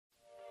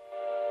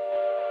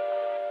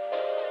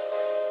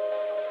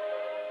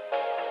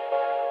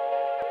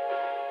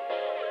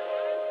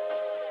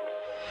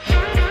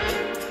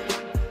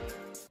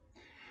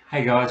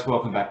Hey guys,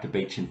 welcome back to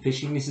Beach and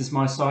Fishing. This is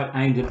my site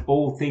aimed at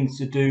all things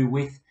to do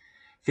with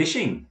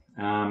fishing.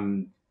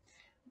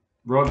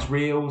 Rods,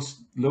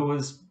 reels,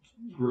 lures,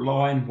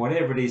 line,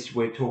 whatever it is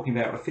we're talking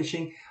about with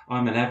fishing.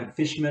 I'm an avid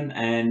fisherman,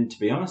 and to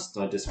be honest,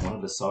 I just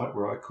wanted a site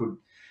where I could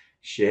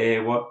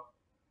share what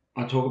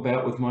I talk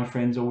about with my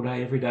friends all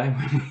day, every day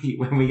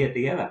when we get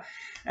together.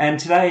 And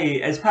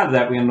today, as part of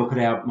that, we're going to look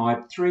at my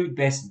three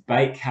best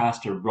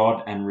baitcaster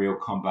rod and reel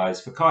combos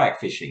for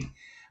kayak fishing.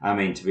 I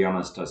mean, to be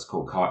honest, it's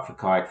called Kayak for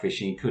kayak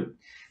fishing.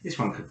 This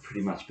one could pretty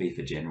much be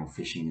for general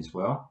fishing as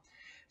well.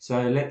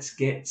 So let's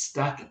get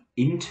stuck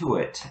into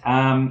it.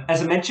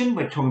 As I mentioned,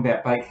 we're talking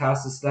about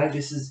baitcasters today.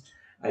 This is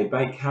a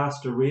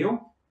baitcaster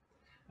reel.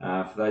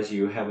 For those of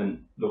you who haven't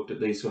looked at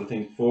these sort of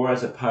things before,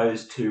 as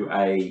opposed to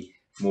a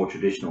more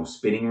traditional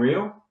spinning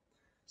reel,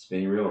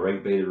 or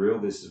egg beater reel.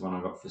 This is one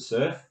I got for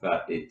surf,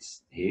 but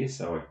it's here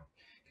so I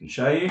can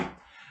show you.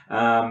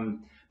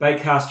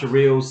 Baitcaster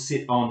reels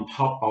sit on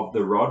top of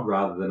the rod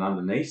rather than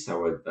underneath,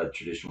 so a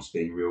traditional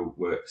spinning reel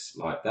works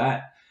like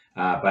that.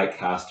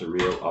 Baitcaster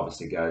reel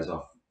obviously goes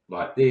off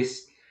like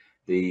this.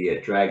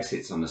 The drag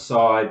sits on the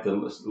side, the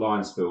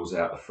line spills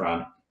out the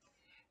front,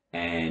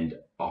 and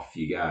off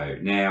you go.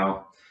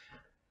 Now,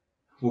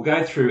 we'll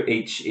go through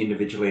each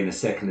individually in a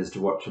second as to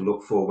what to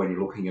look for when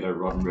you're looking at a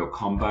rod and reel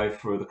combo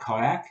for the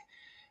kayak.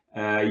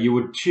 You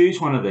would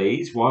choose one of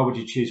these. Why would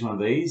you choose one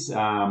of these?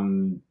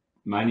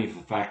 Mainly for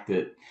the fact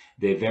that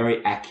they're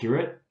very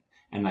accurate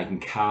and they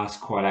can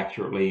cast quite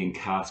accurately and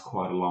cast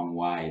quite a long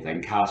way. They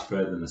can cast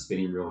further than the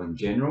spinning reel in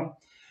general.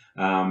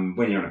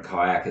 When you're on a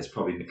kayak, it's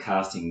probably the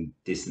casting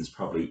distance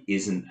probably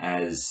isn't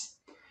as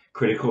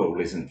critical, or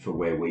isn't for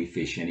where we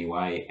fish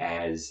anyway,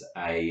 as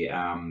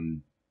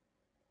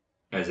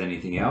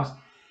anything else.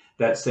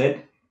 That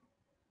said,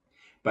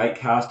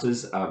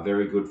 baitcasters are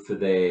very good for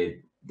their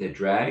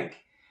drag.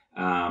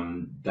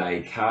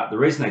 The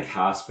reason they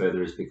cast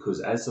further is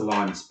because as the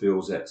line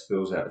spills out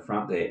the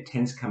front there, it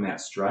tends to come out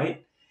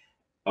straight.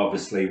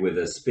 Obviously, with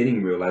a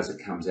spinning reel, as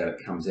it comes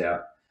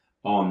out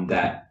on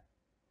that.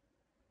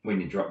 When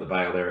you drop the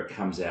bail there, it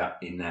comes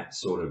out in that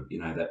sort of,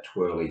 that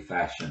twirly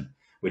fashion,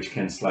 which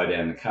can slow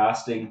down the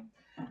casting.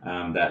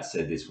 That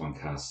said, this one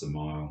casts a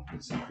mile.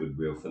 It's a good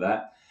reel for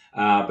that.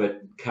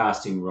 But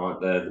casting right,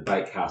 the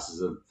bait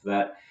casters are for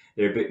that.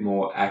 They're a bit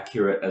more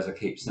accurate, as I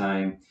keep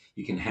saying.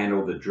 You can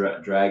handle the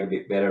drag a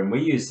bit better. And we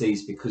use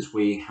these because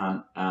we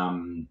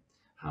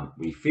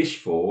we fish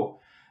for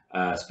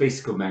a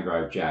species called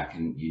mangrove jack,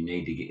 and you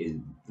need to get,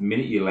 the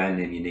minute you land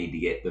them, you need to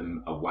get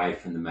them away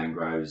from the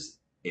mangroves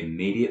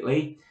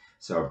immediately.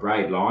 So a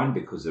braid line,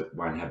 because it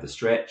won't have the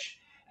stretch,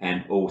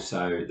 and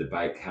also the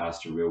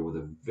baitcaster reel with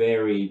a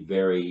very,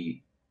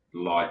 very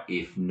light,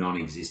 if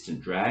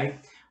non-existent drag.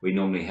 We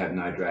normally have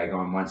no drag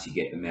on. Once you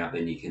get them out,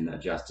 then you can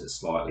adjust it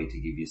slightly to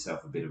give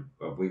yourself a bit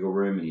of wiggle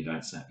room, and you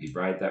don't snap your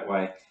braid that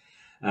way.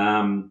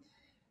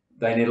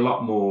 They need a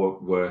lot more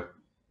work.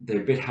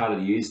 They're a bit harder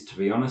to use, to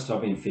be honest. I've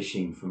been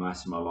fishing for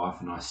most of my life,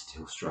 and I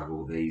still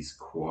struggle with these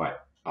quite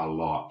a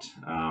lot,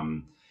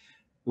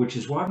 which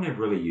is why I've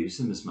never really used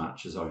them as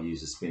much as I've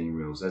used the spinning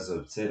reels. As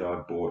I've said, I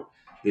bought,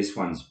 this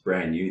one's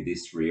brand new,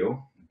 this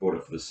reel. I bought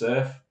it for the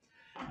surf.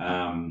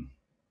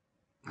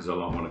 Because I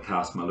want to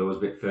cast my lures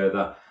a bit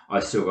further. I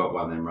still got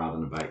one of them rather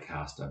than a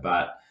baitcaster,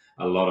 but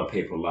a lot of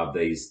people love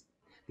these.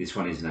 This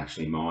one isn't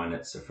actually mine,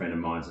 it's a friend of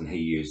mine's, and he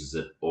uses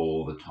it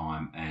all the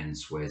time and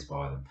swears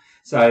by them.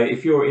 So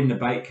if you're in the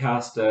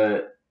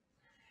baitcaster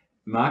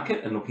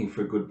market and looking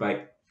for a good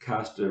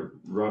baitcaster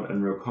rod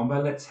and reel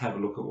combo, let's have a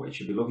look at what you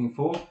should be looking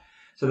for.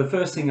 So the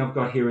first thing I've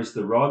got here is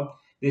the rod.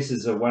 This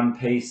is a one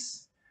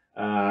piece.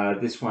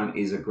 This one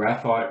is a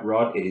graphite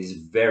rod. It is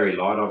very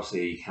light.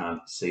 Obviously, you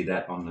can't see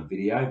that on the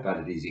video, but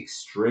it is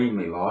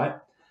extremely light.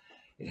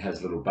 It has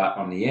a little butt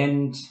on the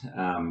end,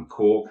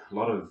 cork. A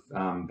lot of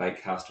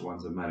baitcaster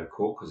ones are made of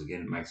cork because, again,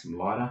 it makes them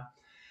lighter.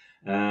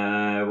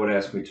 What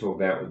else can we talk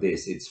about with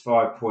this? It's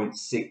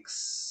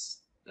 5.6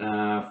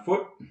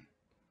 foot.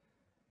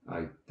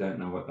 I don't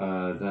know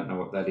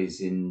what that is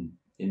in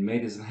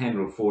meters. And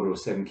handle 4 to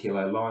 7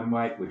 kilo line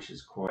weight, which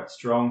is quite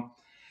strong.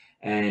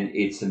 And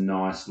it's a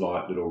nice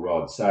light little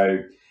rod.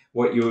 So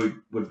what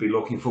you would be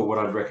looking for, what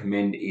I'd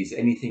recommend, is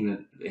anything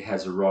that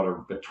has a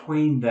rod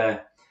between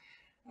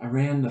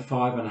around the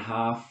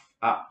 5.5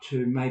 up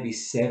to maybe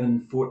 7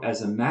 foot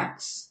as a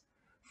max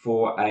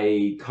for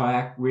a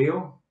kayak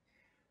reel,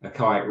 a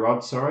kayak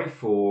rod, sorry,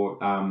 for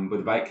with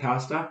a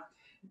baitcaster.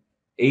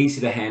 Easy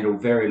to handle,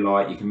 very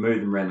light. You can move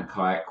them around the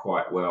kayak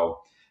quite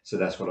well. So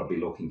that's what I'll be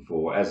looking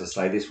for. As I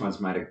say, this one's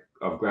made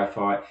of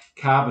graphite,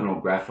 carbon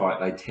or graphite.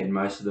 They tend,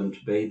 most of them, to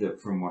be,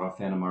 from what I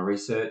found in my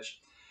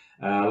research.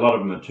 A lot of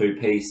them are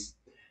two-piece.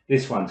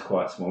 This one's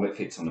quite small. It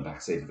fits on the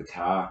back seat of the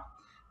car.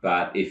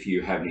 But if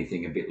you have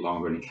anything a bit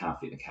longer and you can't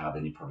fit in the car,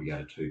 then you probably go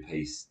to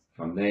two-piece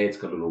from there. It's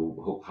got a little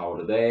hook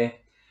holder there.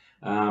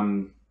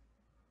 Not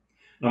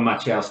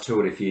much else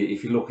to it. If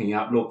you're looking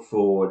up, look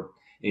for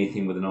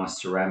anything with a nice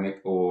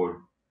ceramic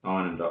or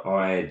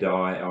ionized,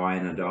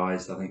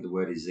 I think the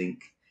word is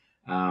zinc,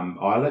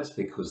 eyelets,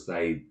 because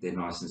they're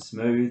nice and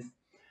smooth.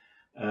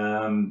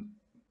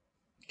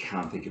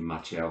 can't think of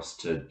much else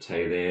to tell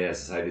you there.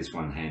 As I say, this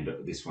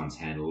one's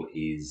handle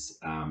is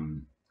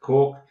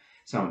cork.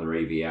 Some of the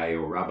EVA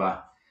or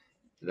rubber.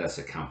 That's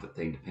a comfort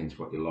thing, depends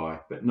what you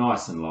like. But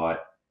nice and light,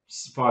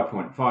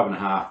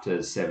 5.5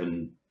 to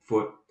 7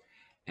 foot,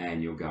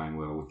 and you're going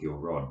well with your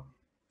rod.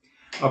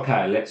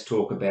 Okay, let's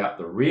talk about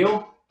the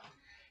reel.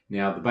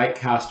 Now, the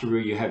Baitcaster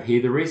reel you have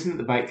here, the reason that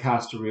the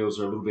Baitcaster reels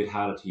are a little bit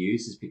harder to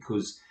use is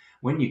because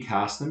when you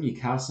cast them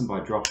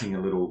by dropping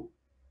a little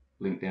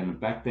link down the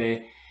back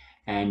there,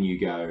 and you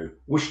go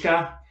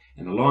whooshka,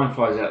 and the line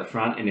flies out the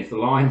front, and if the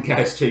line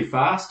goes too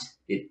fast,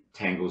 it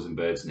tangles and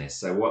bird's nest.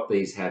 So what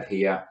these have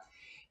here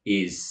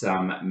is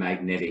some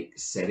magnetic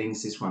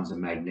settings. This one's a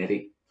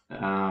magnetic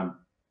brakes.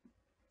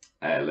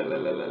 I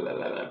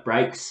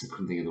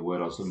couldn't think of the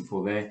word I was looking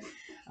for there.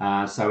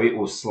 So it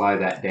will slow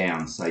that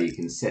down. So you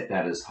can set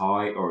that as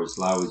high or as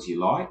low as you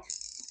like.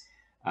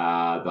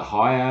 The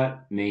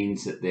higher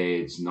means that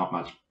there's not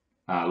much,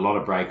 a lot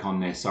of brake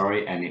on there,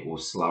 sorry, and it will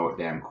slow it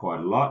down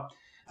quite a lot.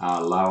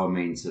 Lower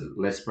means that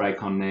less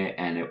brake on there,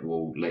 and it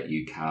will let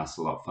you cast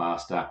a lot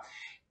faster.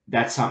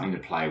 That's something to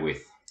play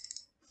with.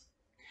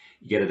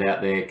 You get it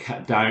out there,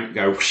 don't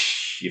go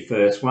whoosh, your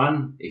first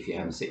one if you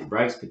haven't set your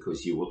brakes,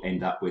 because you will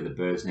end up with a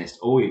bird's nest.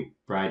 All your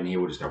braid in here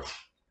will just go whoosh,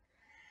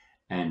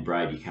 and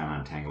braid you can't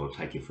untangle. It'll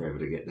take you forever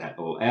to get that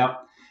all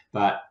out.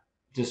 But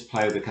just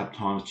play with it a couple of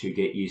times to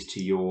get used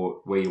to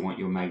where you want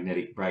your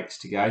magnetic brakes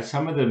to go.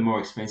 Some of the more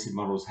expensive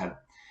models have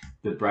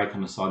the brake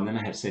on the side, and then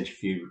they have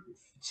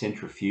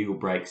centrifugal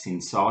brakes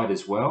inside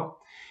as well,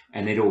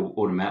 and it'll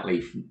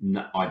automatically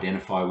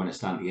identify when it's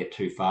starting to get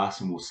too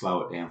fast and will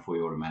slow it down for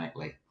you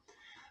automatically.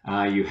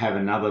 You have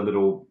another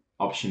little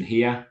option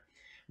here.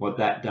 What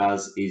that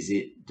does is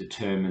it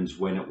determines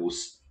when it will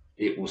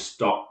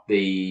stop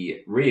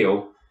the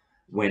reel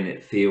when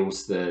it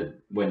feels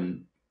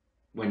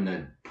when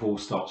the pull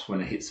stops,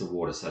 when it hits the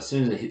water. So as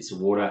soon as it hits the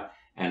water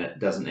and it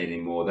doesn't need any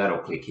more, that'll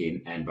click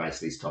in and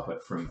basically stop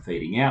it from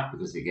feeding out,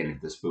 because again,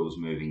 if the spool's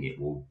moving, it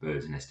will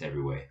bird's nest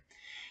everywhere.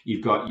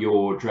 You've got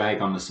your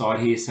drag on the side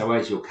here, so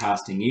as you're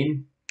casting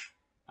in,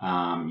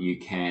 you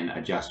can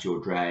adjust your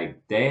drag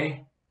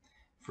there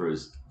for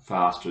as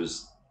fast or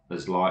as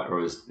light or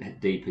as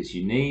deep as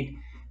you need.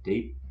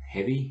 Deep,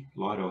 heavy,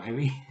 light or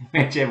heavy,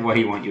 whichever way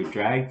you want your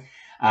drag.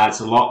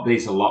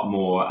 These are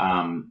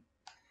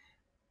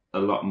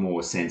a lot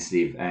more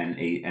sensitive and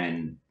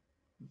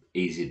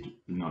easier,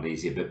 not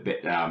easier, but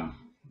can't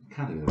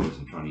think of the words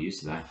I'm trying to use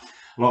today.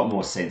 A lot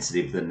more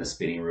sensitive than the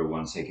spinning reel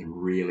one, so you can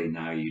really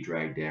know you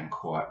drag down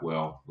quite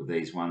well with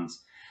these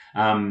ones.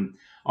 I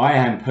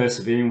am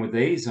persevering with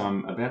these.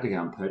 I'm about to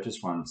go and purchase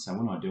one, so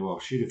when I do, I'll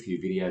shoot a few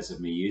videos of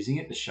me using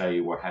it to show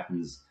you what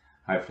happens,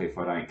 hopefully, if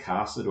I don't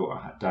cast it or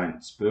I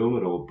don't spool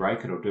it or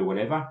break it or do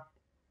whatever.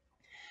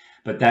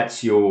 But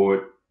that's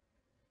your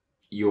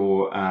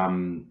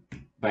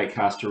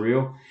Baitcaster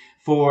reel.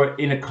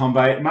 In a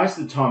combo, most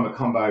of the time a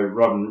combo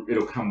rod,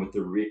 it'll come with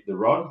the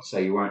rod, so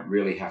you won't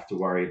really have to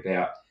worry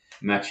about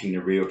matching the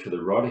reel to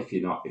the rod if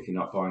you're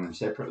not buying them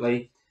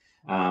separately.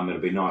 It'll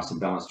be nice and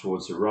balanced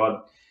towards the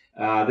rod.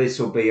 This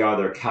will be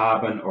either a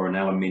carbon or an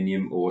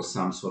aluminium or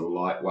some sort of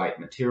lightweight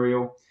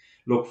material.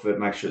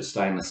 Make sure it's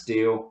stainless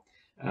steel.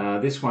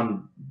 This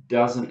one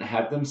doesn't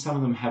have them. Some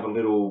of them have a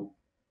little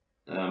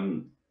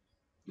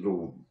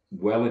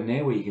well in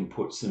there where you can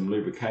put some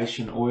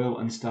lubrication oil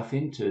and stuff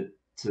in to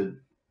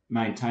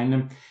maintain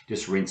them.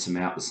 Just rinse them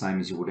out the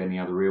same as you would any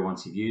other reel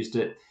once you've used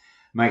it.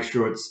 Make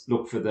sure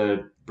look for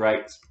the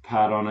brakes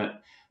part on it.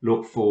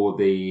 Look for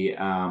the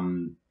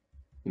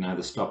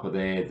the stopper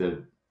there,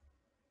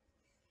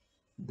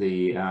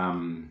 oh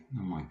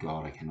my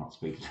god, I cannot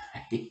speak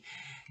today.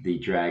 The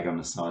drag on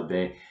the side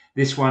there.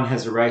 This one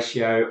has a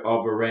ratio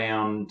of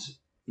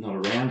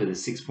it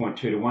is 6.2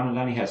 to 1. It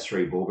only has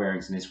 3 ball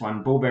bearings in this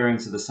one. Ball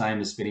bearings are the same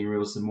as spinning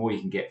reels. The more you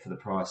can get for the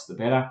price, the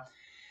better.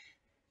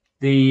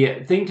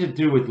 The thing to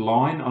do with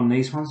line on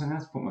these ones, I'm going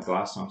to have to put my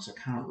glass on because I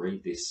can't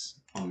read this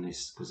on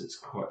this because it's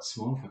quite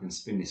small. If I can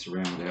spin this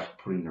around without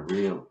putting the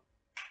reel.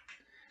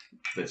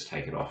 Let's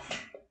take it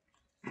off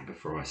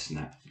before I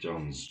snap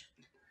John's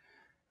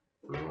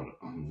rod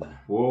on the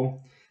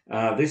wall.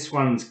 This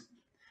one's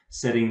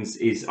settings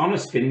is on a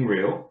spinning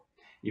reel.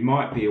 You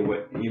might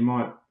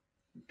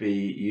be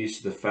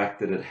used to the fact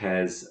that it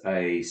has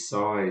a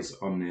size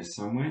on there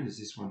somewhere. Does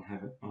this one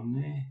have it on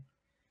there?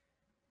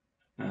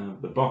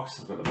 The box.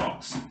 I've got the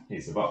box.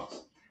 Here's the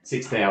box.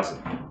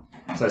 6,000.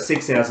 So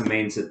 6,000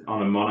 means that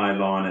on a mono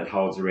line it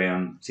holds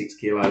around 6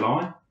 kilo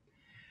line.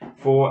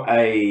 For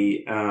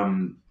a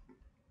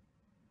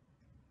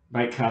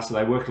Baitcaster,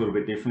 they work a little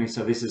bit differently.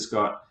 So this has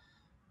got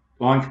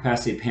line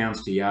capacity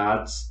pounds to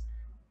yards,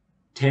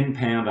 10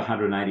 pound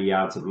 180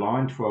 yards of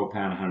line, 12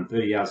 pound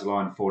 130 yards of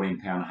line, 14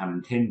 pound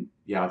 110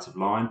 yards of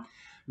line.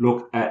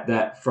 Look at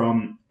that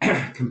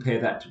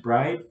compare that to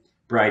braid.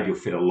 Braid you'll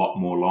fit a lot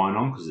more line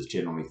on because it's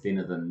generally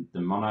thinner than the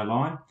mono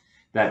line.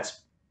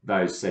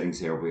 Those settings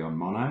there will be on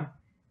mono.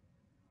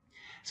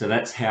 So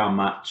that's how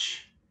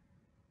much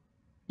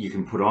you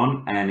can put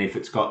on, and if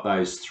it's got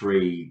those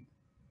 3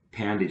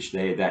 poundage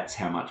there, that's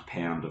how much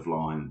pound of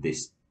line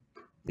this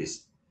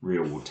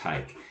reel will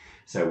take.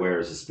 So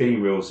whereas the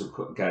spinning reels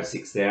will go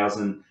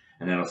 6,000,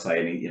 and then I'll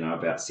say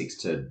about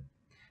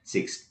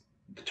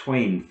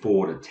between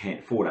 4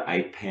 to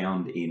 8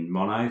 pound in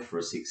mono for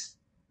a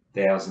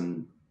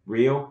 6,000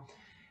 reel,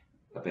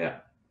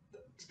 about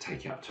to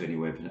take up to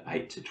anywhere from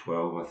 8 to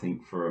 12, I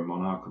think, for a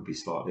mono. I could be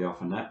slightly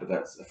off on that, but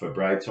that's for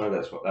braid throw.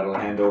 That's what that'll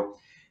handle.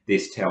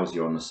 This tells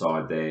you on the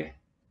side there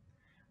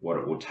what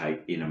it will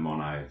take in a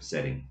mono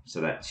setting. So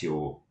that's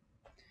your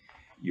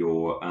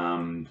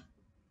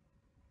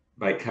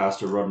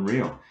Baitcaster rod and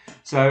reel.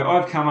 So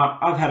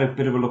I've had a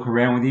bit of a look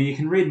around with you. You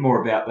can read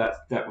more about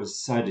that. That was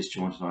so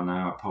disjointed, I know.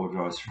 I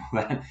apologise for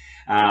all that.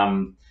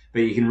 But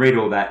you can read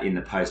all that in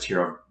the post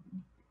here.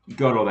 I've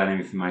got all that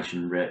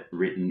information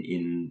written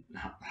in,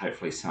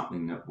 hopefully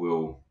something that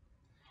will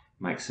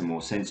make some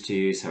more sense to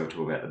you. So we'll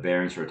talk about the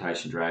bearings,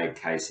 rotation, drag,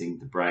 casing,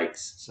 the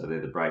brakes. So they're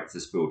the brakes, the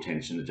spool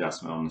tension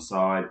adjustment on the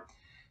side,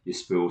 your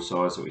spool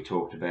size that we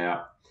talked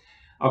about.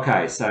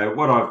 Okay, so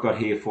what I've got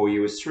here for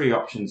you is 3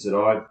 options that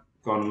I've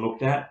gone and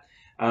looked at.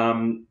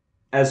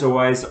 As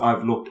always,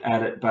 I've looked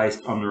at it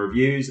based on the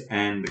reviews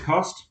and the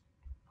cost.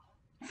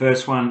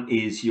 First one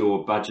is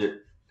your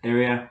budget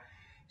area.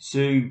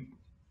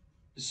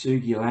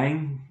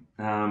 Sugilang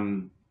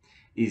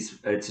it's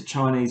a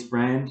Chinese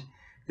brand.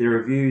 Their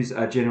reviews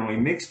are generally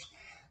mixed.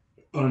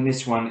 On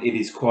this one, it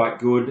is quite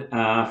good.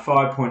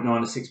 5.9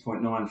 to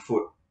 6.9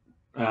 foot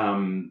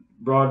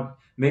rod,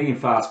 medium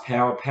fast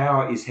power.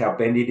 Power is how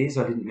bendy it is.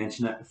 I didn't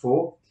mention that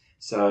before.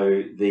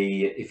 So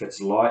if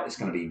it's light, it's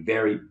going to be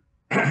very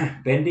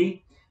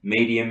bendy.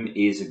 Medium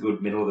is a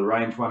good middle of the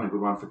range one, a good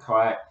one for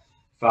kayak.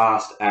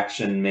 Fast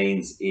action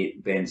means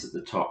it bends at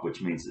the top,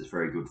 which means it's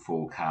very good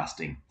for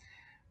casting.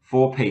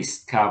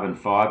 4-piece carbon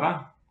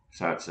fibre,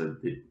 so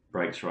it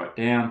breaks right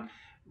down.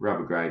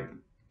 Rubber grade,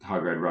 high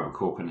grade rubber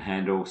cork and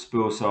handle.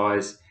 Spool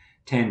size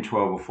 10,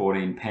 12 or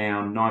 14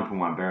 pound.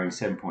 9.1 bearing,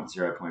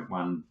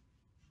 7.0.1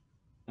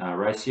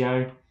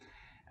 ratio,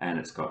 and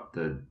it's got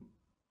the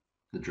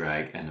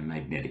drag and the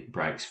magnetic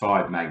brakes.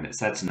 5 magnets.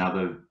 That's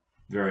another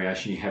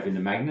variation you have in the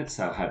magnets.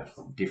 They'll have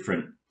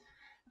different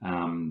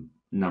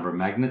number of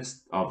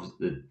magnets.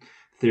 The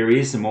theory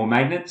is the more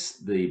magnets,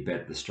 the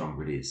better, the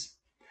stronger it is.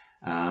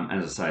 And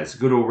as I say, it's a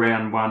good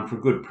all-round one for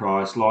a good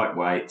price,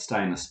 lightweight,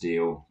 stainless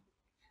steel,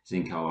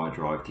 zinc alloy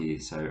drive gear,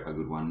 so a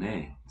good one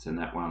there. So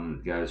that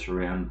one goes for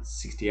around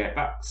 68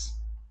 bucks.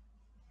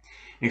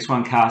 Next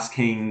one, Cast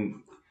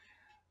King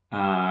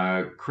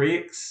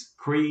Creus,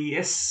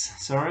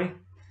 sorry.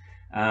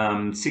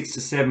 6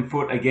 to 7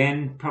 foot,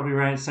 again, probably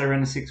around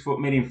the 6 foot,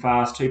 medium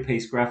fast,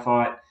 2-piece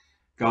graphite,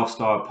 golf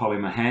style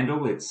polymer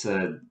handle. It's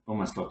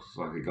almost looks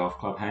like a golf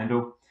club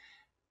handle.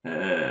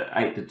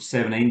 8 to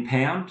 17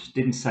 pound.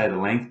 Didn't say the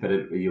length, but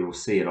you'll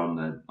see it on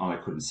the. I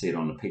couldn't see it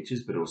on the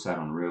pictures, but it'll say it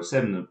on the reel.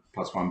 7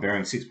 plus 1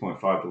 bearing,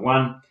 6.5 to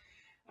 1.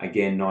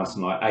 Again, nice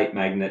and light. 8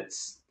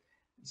 magnets,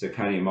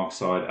 zirconium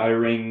oxide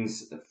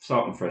O-rings,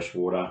 salt and fresh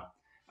water.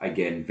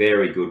 Again,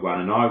 very good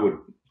one. And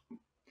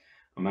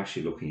I'm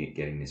actually looking at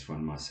getting this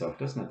one myself.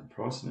 Doesn't have the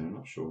price now. I'm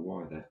not sure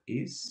why that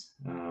is.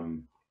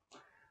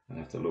 I'd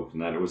have to look on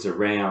that. It was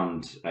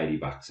around 80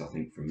 bucks, I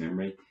think, from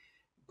memory.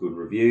 Good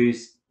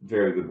reviews.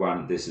 Very good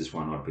one. This is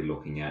one I'd be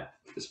looking at,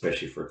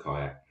 especially for a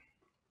kayak.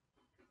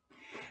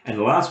 And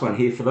the last one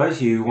here, for those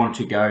of you who want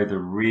to go the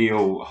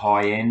real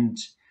high end,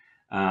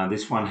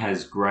 this one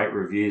has great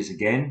reviews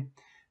again.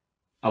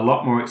 A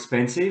lot more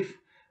expensive,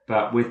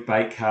 but with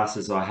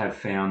Baitcasters, I have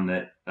found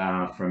that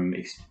not from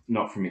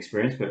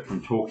experience, but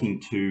from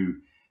talking to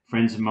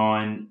friends of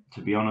mine,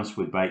 to be honest,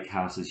 with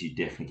Baitcasters, you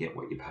definitely get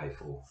what you pay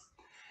for.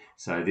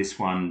 So this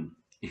one,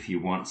 if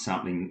you want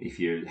something, if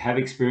you have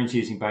experience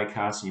using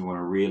Baitcaster and you want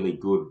a really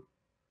good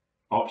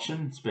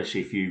option,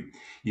 especially if you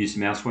use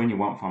them elsewhere and you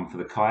want one for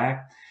the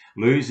kayak,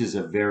 Lose is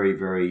a very,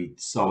 very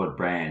solid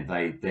brand.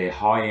 They're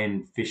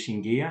high-end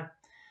fishing gear,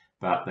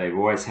 but they've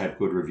always had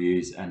good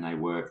reviews and they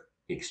work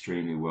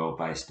extremely well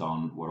based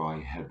on what I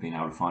have been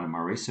able to find in my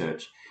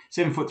research.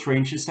 7 foot 3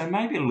 inches, so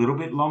maybe a little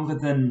bit longer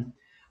than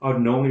I'd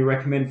normally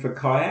recommend for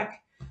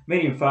kayak.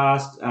 Medium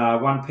fast,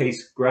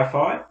 1-piece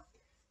graphite,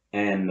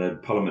 and the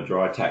polymer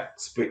dry tack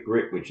split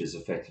grip, which is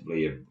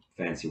effectively a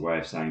fancy way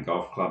of saying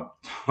golf club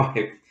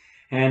type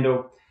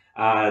handle.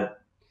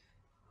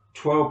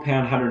 12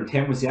 pound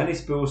 110 was the only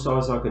spool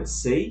size I could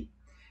see,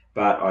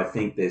 but I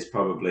think there'd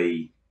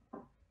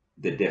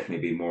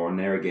definitely be more on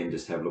there. Again,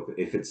 just have a look at,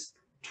 if it's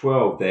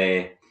 12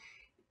 there,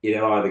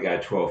 it'll either go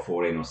 12,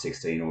 14 or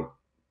 16 or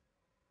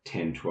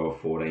 10, 12,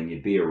 14.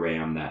 You'd be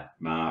around that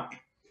mark.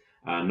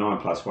 9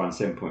 plus 1,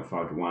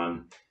 7.5 to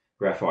 1.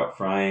 Graphite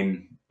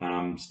frame,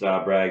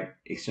 star brag,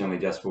 externally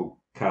adjustable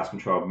cast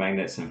controlled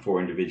magnets, and 4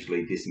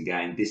 individually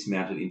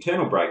dismounted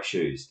internal brake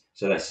shoes.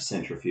 So that's the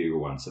centrifugal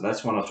one. So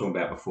that's one I was talking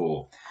about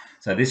before.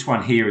 So this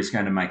one here is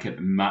going to make it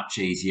much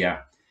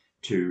easier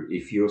to,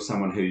 if you're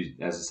someone who,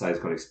 as I say, has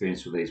got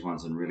experience with these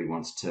ones and really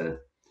wants to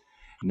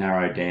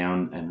narrow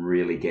down and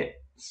really get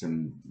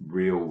some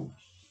real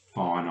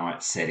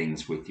finite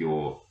settings with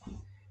your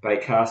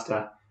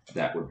Baitcaster,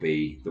 that would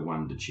be the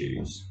one to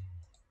choose.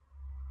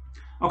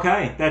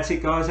 Okay, that's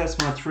it, guys. That's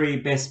my 3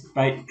 best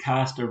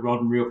Baitcaster rod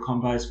and reel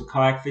combos for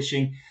kayak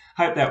fishing.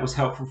 Hope that was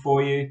helpful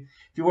for you.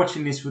 If you're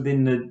watching this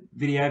within the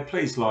video,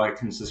 please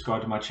like and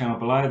subscribe to my channel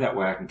below. That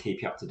way I can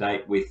keep you up to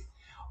date with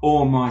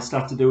all my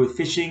stuff to do with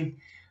fishing.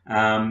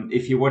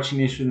 If you're watching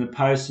this from the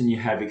post and you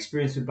have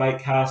experience with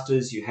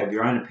baitcasters, you have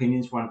your own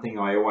opinions. One thing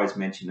I always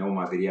mention in all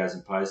my videos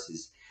and posts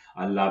is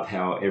I love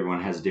how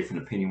everyone has a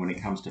different opinion when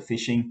it comes to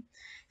fishing.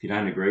 If you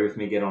don't agree with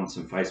me, get on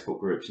some Facebook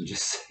groups and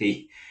just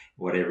see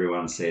what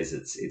everyone says.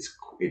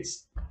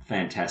 It's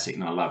fantastic,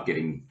 and I love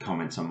getting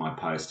comments on my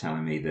post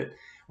telling me that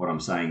what I'm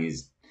saying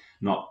is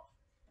not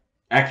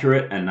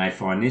accurate and they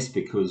find this,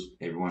 because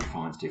everyone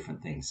finds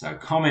different things. So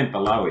comment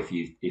below if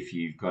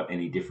you've got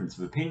any difference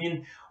of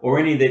opinion or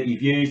any that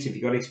you've used, if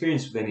you've got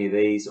experience with any of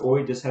these, or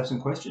you just have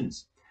some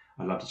questions.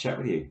 I'd love to chat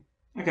with you.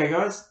 Okay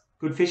guys,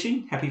 good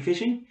fishing, happy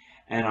fishing,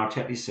 and I'll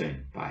chat to you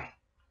soon. Bye.